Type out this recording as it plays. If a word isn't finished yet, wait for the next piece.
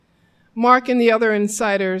Mark and the other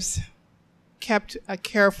insiders kept a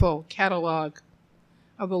careful catalog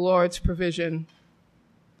of the Lord's provision.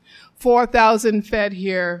 4,000 fed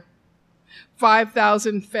here,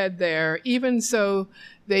 5,000 fed there. Even so,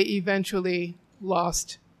 they eventually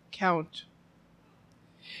lost count.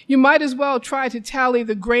 You might as well try to tally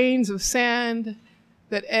the grains of sand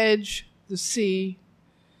that edge the sea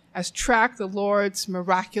as track the Lord's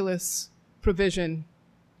miraculous provision.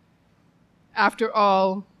 After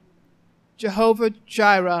all, Jehovah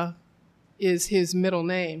Jireh is his middle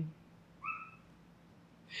name.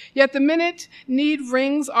 Yet the minute need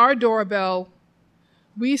rings our doorbell,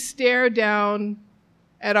 we stare down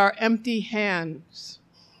at our empty hands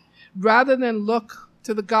rather than look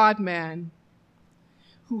to the God-man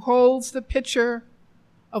who holds the pitcher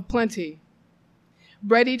of plenty,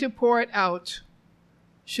 ready to pour it out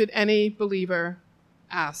should any believer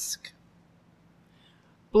ask.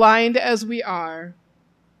 Blind as we are,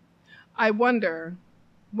 I wonder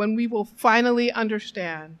when we will finally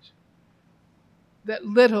understand that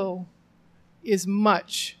little is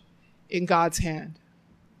much in God's hand.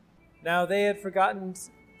 Now they had forgotten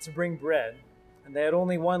to bring bread, and they had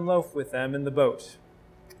only one loaf with them in the boat.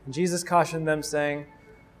 And Jesus cautioned them, saying,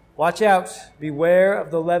 "Watch out, beware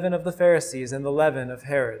of the leaven of the Pharisees and the leaven of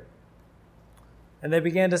Herod." And they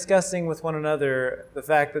began discussing with one another the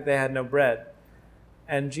fact that they had no bread.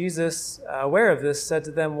 And Jesus, aware of this, said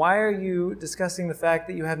to them, "Why are you discussing the fact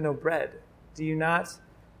that you have no bread? Do you not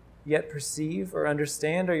yet perceive or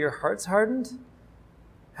understand? Are your hearts hardened?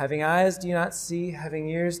 Having eyes, do you not see? Having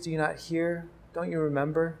ears, do you not hear? Don't you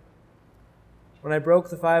remember? When I broke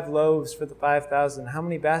the 5 loaves for the 5,000, how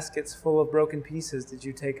many baskets full of broken pieces did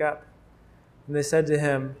you take up?" And they said to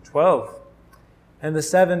him, 12. "And the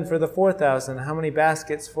 7 for the 4,000, how many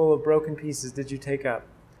baskets full of broken pieces did you take up?"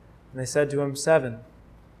 And they said to him, 7.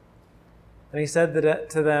 And he said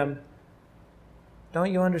to them,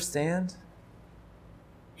 "Don't you understand?"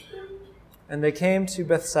 And they came to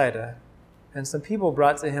Bethsaida, and some people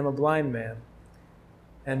brought to him a blind man,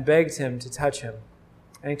 and begged him to touch him.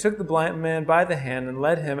 And he took the blind man by the hand and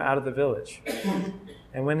led him out of the village.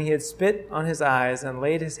 And when he had spit on his eyes and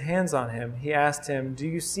laid his hands on him, he asked him, "Do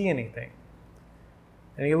you see anything?"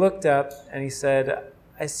 And he looked up, and he said,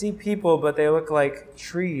 "I see people, but they look like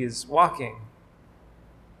trees walking."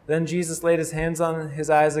 Then Jesus laid his hands on his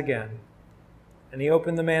eyes again, and he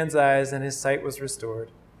opened the man's eyes, and his sight was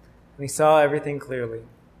restored, and he saw everything clearly.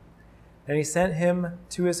 And he sent him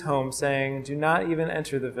to his home, saying, "Do not even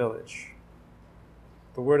enter the village."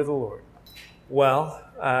 The word of the Lord. Well,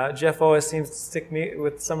 Jeff always seems to stick me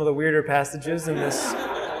with some of the weirder passages in this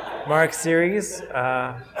Mark series.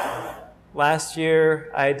 Last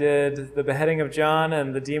year, I did the beheading of John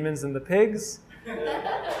and the demons and the pigs.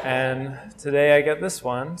 And today I get this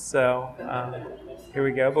one. So here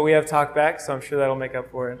we go. But we have talk back, so I'm sure that'll make up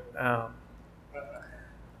for it.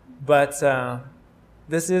 But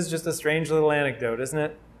this is just a strange little anecdote, isn't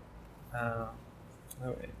it?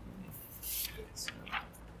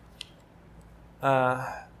 And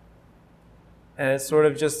it's sort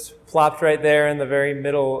of just plopped right there in the very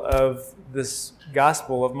middle of this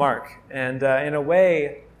Gospel of Mark. And in a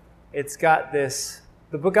way, it's got this,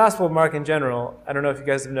 the book Gospel of Mark in general, I don't know if you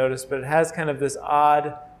guys have noticed, but it has kind of this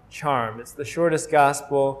odd charm. It's the shortest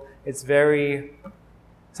Gospel.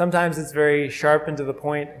 Sometimes it's very sharp and to the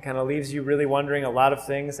point. It kind of leaves you really wondering a lot of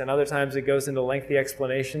things. And other times it goes into lengthy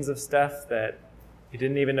explanations of stuff that you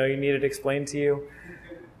didn't even know you needed explained to you.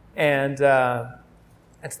 And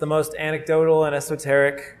it's the most anecdotal and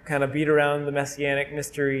esoteric, kind of beat around the messianic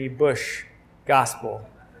mystery bush gospel.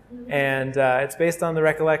 And it's based on the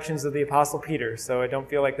recollections of the Apostle Peter, so I don't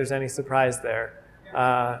feel like there's any surprise there.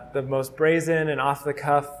 The most brazen and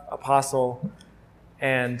off-the-cuff apostle.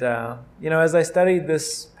 And, as I studied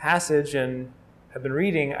this passage and have been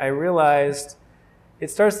reading, I realized it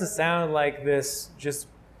starts to sound like this just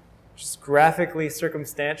graphically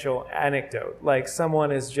circumstantial anecdote. Like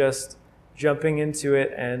someone is just jumping into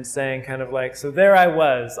it and saying kind of like, "So there I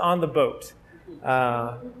was on the boat.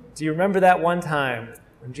 Do you remember that one time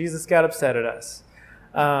when Jesus got upset at us?"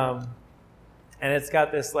 And it's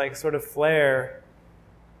got this like sort of flair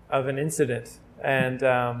of an incident. And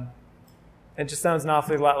it just sounds an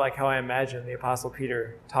awfully lot like how I imagine the Apostle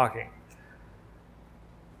Peter talking.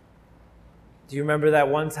 "Do you remember that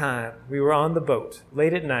one time we were on the boat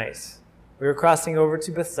late at night? We were crossing over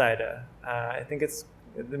to Bethsaida." I think it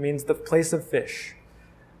means the place of fish.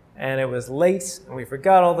 "And it was late, and we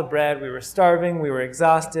forgot all the bread. We were starving, we were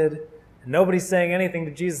exhausted, and nobody's saying anything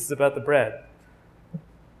to Jesus about the bread.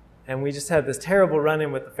 And we just had this terrible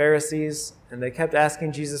run-in with the Pharisees, and they kept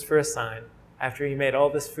asking Jesus for a sign after he made all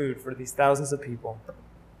this food for these thousands of people.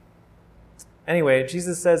 Anyway,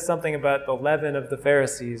 Jesus says something about the leaven of the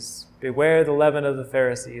Pharisees. Beware the leaven of the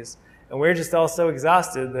Pharisees. And we're just all so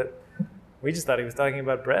exhausted that we just thought he was talking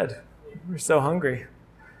about bread. We're so hungry.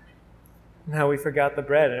 And how we forgot the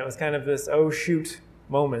bread. And it was kind of this, oh shoot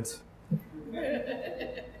moment.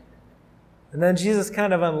 And then Jesus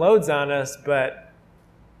kind of unloads on us, but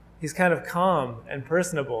he's kind of calm and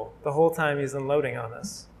personable the whole time he's unloading on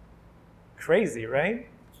us. Crazy, right?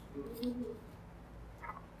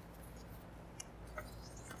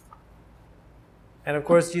 And of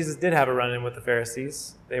course, Jesus did have a run-in with the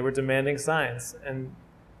Pharisees. They were demanding signs. And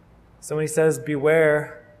so when he says,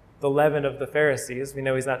 beware the leaven of the Pharisees, we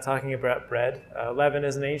know he's not talking about bread. Leaven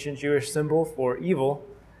is an ancient Jewish symbol for evil.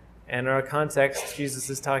 And in our context, Jesus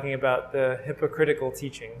is talking about the hypocritical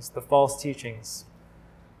teachings, the false teachings,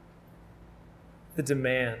 the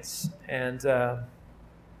demands. And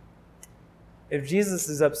if Jesus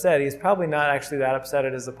is upset, he's probably not actually that upset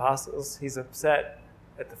at his apostles. He's upset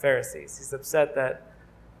at the Pharisees. He's upset that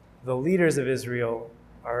the leaders of Israel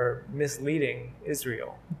are misleading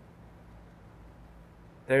Israel.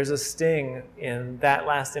 There's a sting in that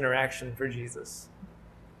last interaction for Jesus.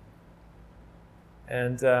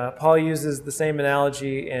 And Paul uses the same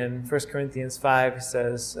analogy in 1 Corinthians 5. He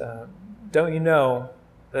says, don't you know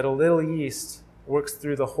that a little yeast works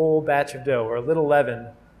through the whole batch of dough, or a little leaven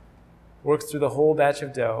works through the whole batch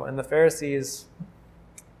of dough? And the Pharisees,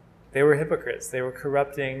 they were hypocrites. They were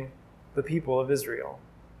corrupting the people of Israel.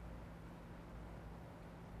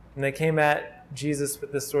 And they came at Jesus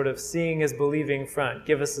with this sort of seeing is believing front.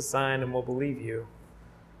 Give us a sign and we'll believe you.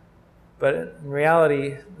 But in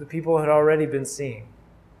reality, the people had already been seeing.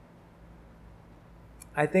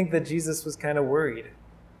 I think that Jesus was kind of worried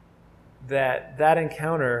that that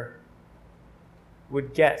encounter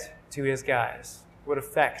would get to his guys, would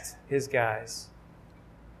affect his guys.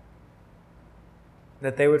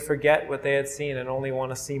 That they would forget what they had seen and only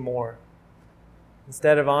want to see more.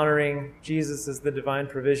 Instead of honoring Jesus as the divine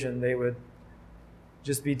provision, they would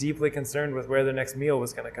just be deeply concerned with where their next meal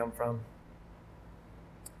was going to come from.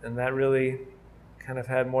 And that really kind of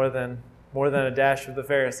had more than a dash of the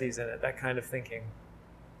Pharisees in it, that kind of thinking.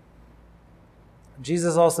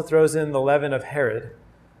 Jesus also throws in the leaven of Herod,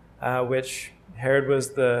 which Herod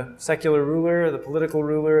was the secular ruler, the political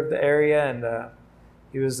ruler of the area, and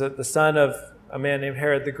he was the son of a man named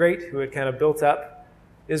Herod the Great, who had kind of built up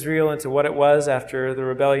Israel into what it was after the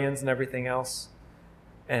rebellions and everything else.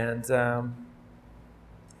 And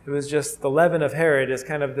it was just the leaven of Herod is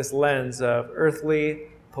kind of this lens of earthly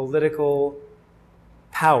political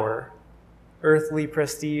power, earthly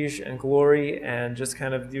prestige and glory, and just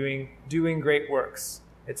kind of doing great works.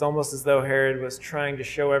 It's almost as though Herod was trying to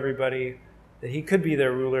show everybody that he could be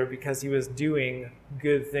their ruler because he was doing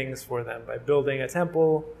good things for them by building a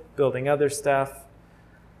temple, building other stuff.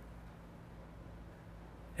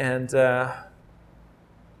 And that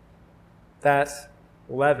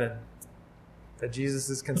leaven that Jesus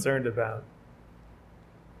is concerned about,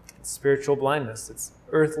 it's spiritual blindness, it's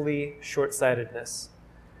earthly short-sightedness.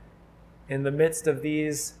 In the midst of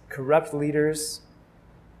these corrupt leaders,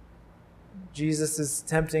 Jesus is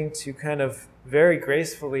attempting to kind of very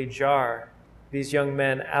gracefully jar these young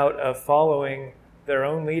men out of following their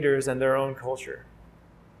own leaders and their own culture.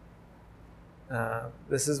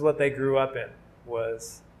 This is what they grew up in,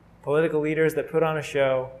 was political leaders that put on a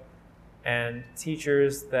show and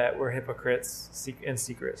teachers that were hypocrites in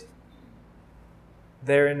secret.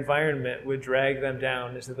 Their environment would drag them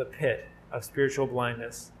down into the pit of spiritual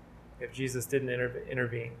blindness if Jesus didn't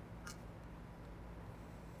intervene.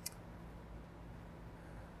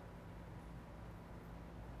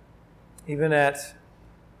 Even at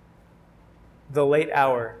the late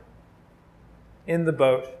hour, in the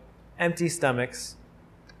boat, empty stomachs,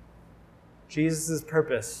 Jesus'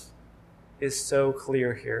 purpose is so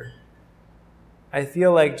clear here. I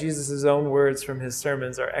feel like Jesus' own words from his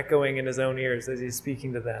sermons are echoing in his own ears as he's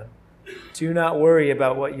speaking to them. Do not worry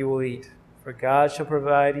about what you will eat, for God shall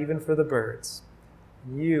provide even for the birds.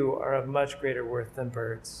 You are of much greater worth than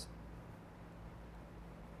birds.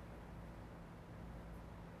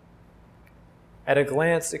 At a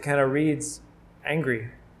glance, it kind of reads angry.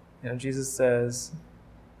 Jesus says,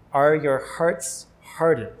 are your hearts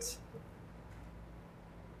hardened?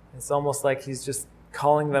 It's almost like he's just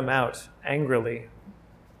calling them out angrily.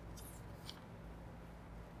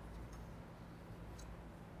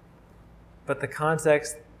 But the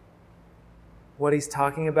context, what he's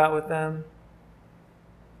talking about with them,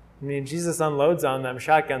 Jesus unloads on them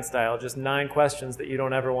shotgun style, just 9 questions that you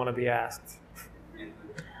don't ever want to be asked.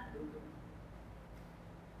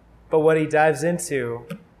 But what he dives into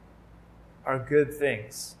are good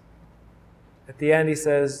things. At the end he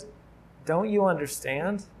says, Don't you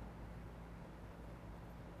understand?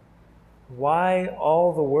 Why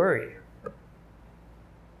all the worry?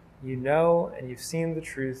 You know and you've seen the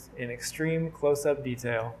truth in extreme close-up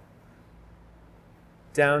detail,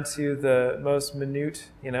 down to the most minute.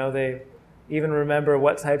 They even remember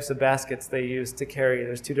what types of baskets they use to carry.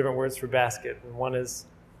 There's 2 different words for basket. One is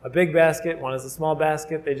a big basket, one is a small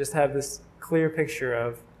basket. They just have this clear picture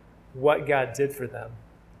of what God did for them.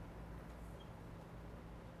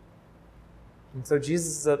 And so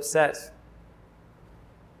Jesus is upset.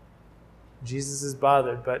 Jesus is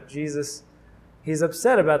bothered, but he's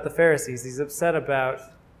upset about the Pharisees. He's upset about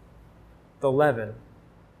the leaven.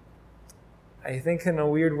 I think in a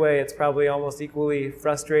weird way, it's probably almost equally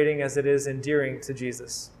frustrating as it is endearing to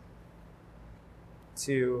Jesus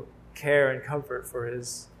to care and comfort for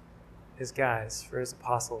his guys, for his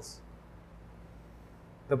apostles.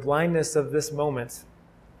 The blindness of this moment,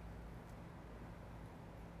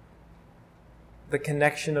 the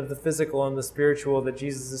connection of the physical and the spiritual that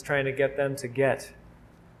Jesus is trying to get them to get.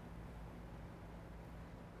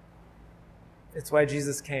 It's why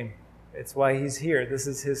Jesus came. It's why he's here. This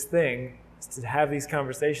is his thing, is to have these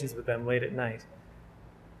conversations with them late at night.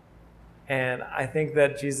 And I think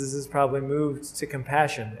that Jesus is probably moved to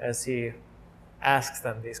compassion as he asks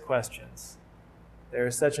them these questions. There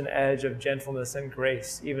is such an edge of gentleness and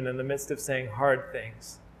grace, even in the midst of saying hard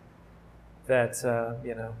things, that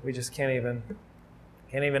we just can't even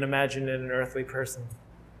imagine in an earthly person.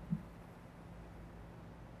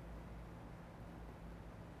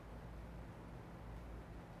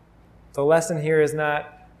 The lesson here is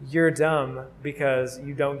not you're dumb because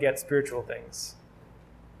you don't get spiritual things.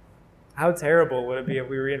 How terrible would it be if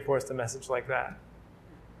we reinforced a message like that?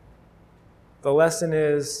 The lesson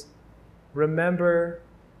is, remember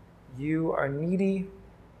you are needy,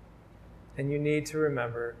 and you need to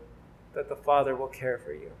remember that the Father will care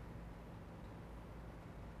for you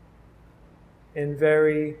in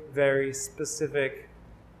very, very specific,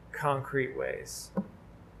 concrete ways.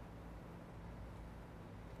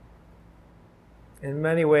 In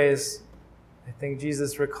many ways, I think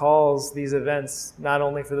Jesus recalls these events not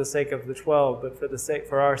only for the sake of the 12, but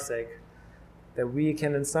for our sake, that we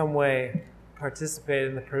can in some way participate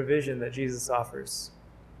in the provision that Jesus offers.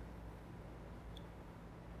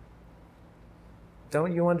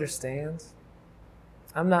 Don't you understand?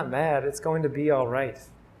 I'm not mad. It's going to be all right.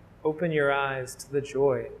 Open your eyes to the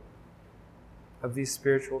joy of these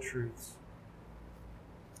spiritual truths.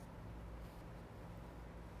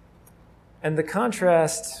 And the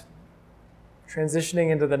contrast, transitioning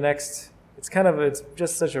into the next, it's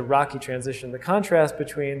just such a rocky transition. The contrast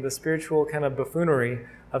between the spiritual kind of buffoonery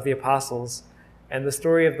of the apostles and the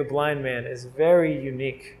story of the blind man is very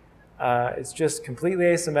unique. It's just completely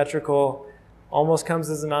asymmetrical, almost comes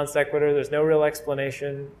as a non sequitur. There's no real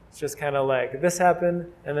explanation. It's just kind of like this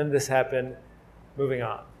happened and then this happened, moving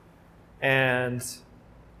on. And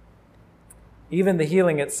even the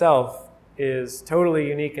healing itself is totally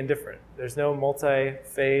unique and different. There's no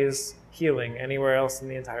multi-phase healing anywhere else in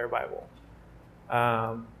the entire Bible.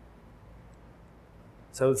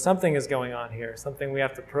 So something is going on here, something we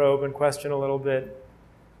have to probe and question a little bit.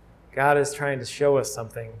 God is trying to show us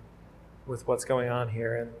something with what's going on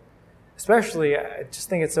here. And especially, I just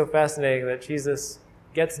think it's so fascinating that Jesus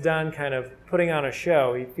gets done kind of putting on a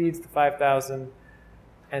show. He feeds the 5,000,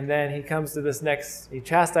 and then he comes to this he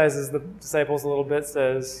chastises the disciples a little bit,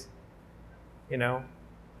 says,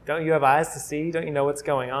 don't you have eyes to see? Don't you know what's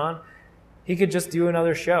going on? He could just do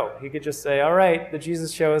another show. He could just say, all right, the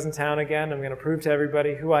Jesus show is in town again. I'm going to prove to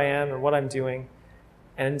everybody who I am and what I'm doing.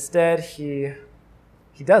 And instead, he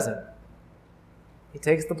doesn't. He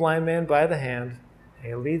takes the blind man by the hand and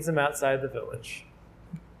he leads him outside the village.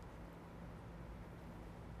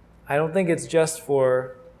 I don't think it's just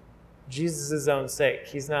for Jesus' own sake.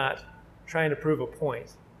 He's not trying to prove a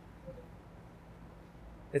point.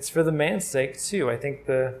 It's for the man's sake, too. I think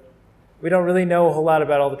we don't really know a whole lot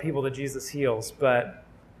about all the people that Jesus heals, but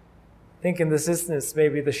I think in this instance,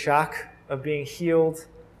 maybe the shock of being healed,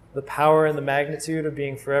 the power and the magnitude of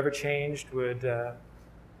being forever changed would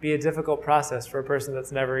be a difficult process for a person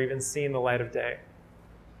that's never even seen the light of day.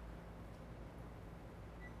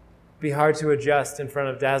 Be hard to adjust in front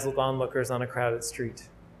of dazzled onlookers on a crowded street.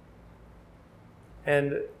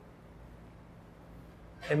 And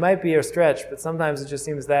it might be a stretch, but sometimes it just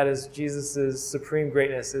seems that is Jesus' supreme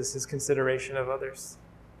greatness, is his consideration of others.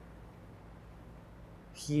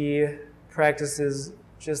 He practices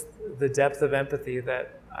just the depth of empathy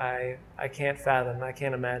that I can't fathom, I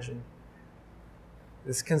can't imagine.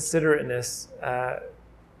 This considerateness,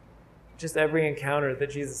 just every encounter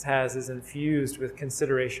that Jesus has is infused with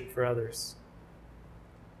consideration for others.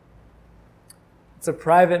 It's a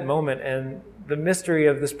private moment, and the mystery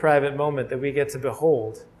of this private moment that we get to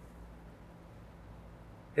behold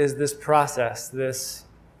is this process. This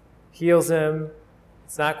heals him.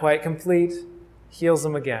 It's not quite complete. Heals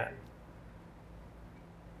him again.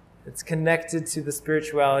 It's connected to the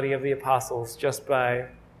spirituality of the apostles just by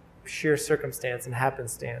sheer circumstance and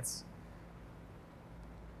happenstance.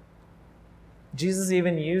 Jesus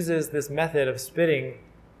even uses this method of spitting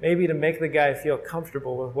maybe to make the guy feel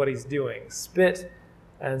comfortable with what he's doing. Spit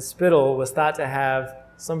and spittle was thought to have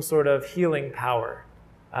some sort of healing power.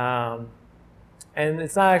 And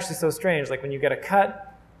it's not actually so strange. Like when you get a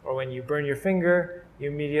cut or when you burn your finger, you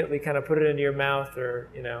immediately kind of put it into your mouth or,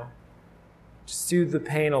 just soothe the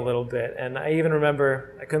pain a little bit. And I even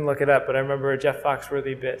remember, I couldn't look it up, but I remember a Jeff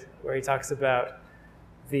Foxworthy bit where he talks about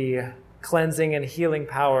the cleansing and healing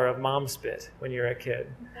power of mom spit when you're a kid.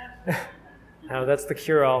 Now that's the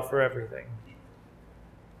cure-all for everything.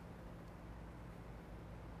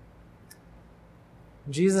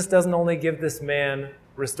 Jesus doesn't only give this man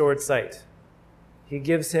restored sight. He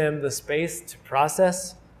gives him the space to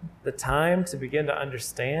process, the time to begin to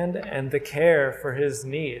understand, and the care for his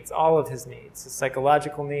needs, all of his needs, his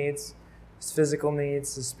psychological needs, his physical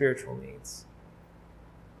needs, his spiritual needs.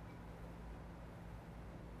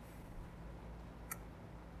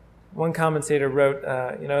 One commentator wrote,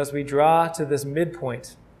 as we draw to this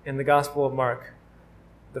midpoint in the Gospel of Mark,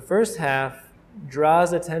 the first half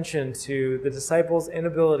draws attention to the disciples'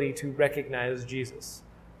 inability to recognize Jesus.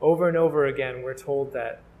 Over and over again, we're told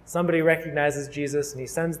that somebody recognizes Jesus and he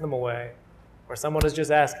sends them away, or someone is just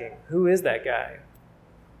asking, who is that guy?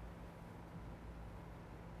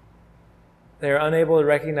 They are unable to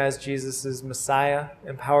recognize Jesus as Messiah,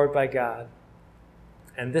 empowered by God.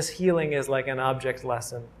 And this healing is like an object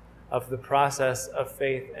lesson of the process of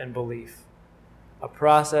faith and belief, a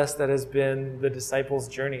process that has been the disciples'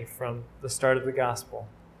 journey from the start of the gospel.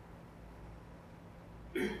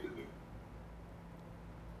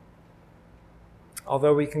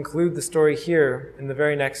 Although we conclude the story here in the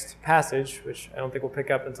very next passage, which I don't think we'll pick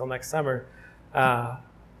up until next summer,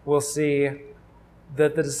 we'll see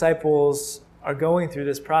that the disciples are going through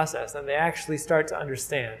this process and they actually start to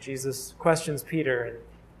understand. Jesus questions Peter, and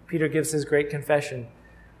Peter gives his great confession.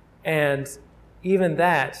 And even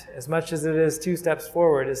that, as much as it is 2 steps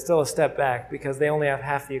forward, is still a step back because they only have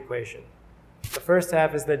half the equation. The first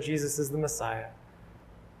half is that Jesus is the Messiah.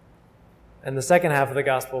 And the second half of the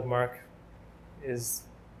Gospel of Mark is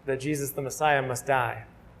that Jesus the Messiah must die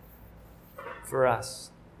for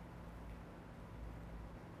us.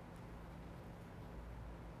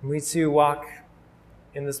 We too walk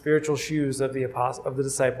in the spiritual shoes of the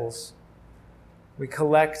disciples. We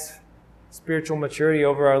collect spiritual maturity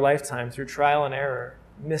over our lifetime through trial and error,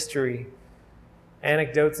 mystery,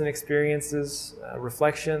 anecdotes and experiences,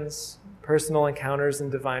 reflections, personal encounters, and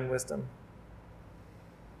divine wisdom.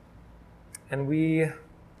 And we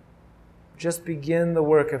just begin the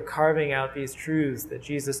work of carving out these truths that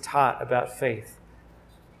Jesus taught about faith.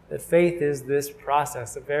 That faith is this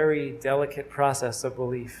process, a very delicate process of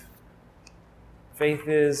belief. Faith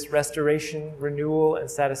is restoration, renewal, and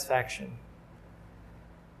satisfaction.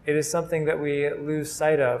 It is something that we lose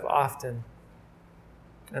sight of often,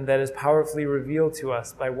 and that is powerfully revealed to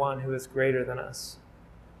us by one who is greater than us.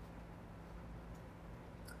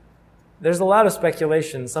 There's a lot of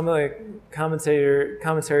speculation. Some of the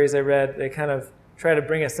commentaries I read, they kind of try to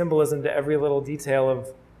bring a symbolism to every little detail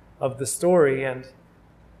of the story, and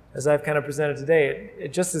as I've kind of presented today,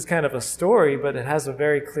 it just is kind of a story, but it has a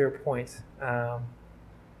very clear point.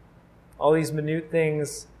 All these minute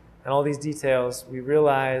things and all these details, we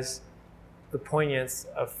realize the poignance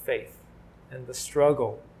of faith and the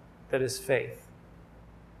struggle that is faith.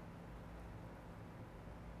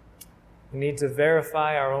 We need to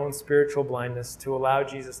verify our own spiritual blindness to allow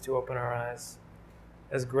Jesus to open our eyes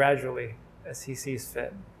as gradually as he sees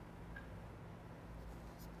fit.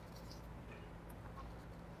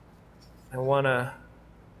 I want to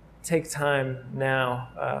take time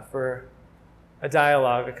now for a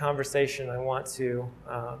dialogue, a conversation. I want to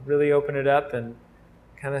really open it up and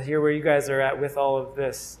kind of hear where you guys are at with all of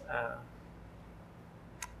this.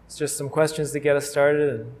 It's just some questions to get us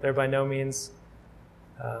started, and they're by no means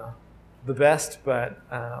the best, but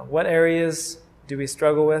what areas do we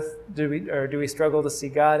struggle with? Do we struggle to see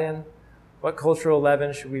God in? What cultural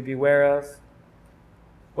leaven should we beware of?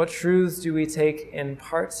 What truths do we take in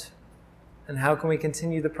part? And how can we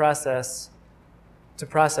continue the process to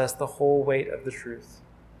process the whole weight of the truth?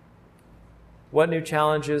 What new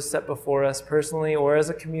challenges set before us personally or as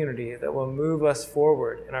a community that will move us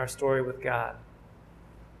forward in our story with God?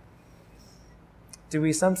 Do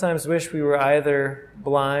we sometimes wish we were either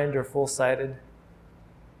blind or full-sighted?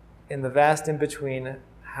 in the vast in-between,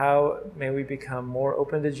 how may we become more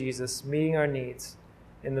open to Jesus, meeting our needs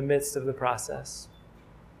in the midst of the process?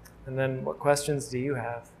 And then what questions do you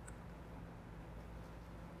have?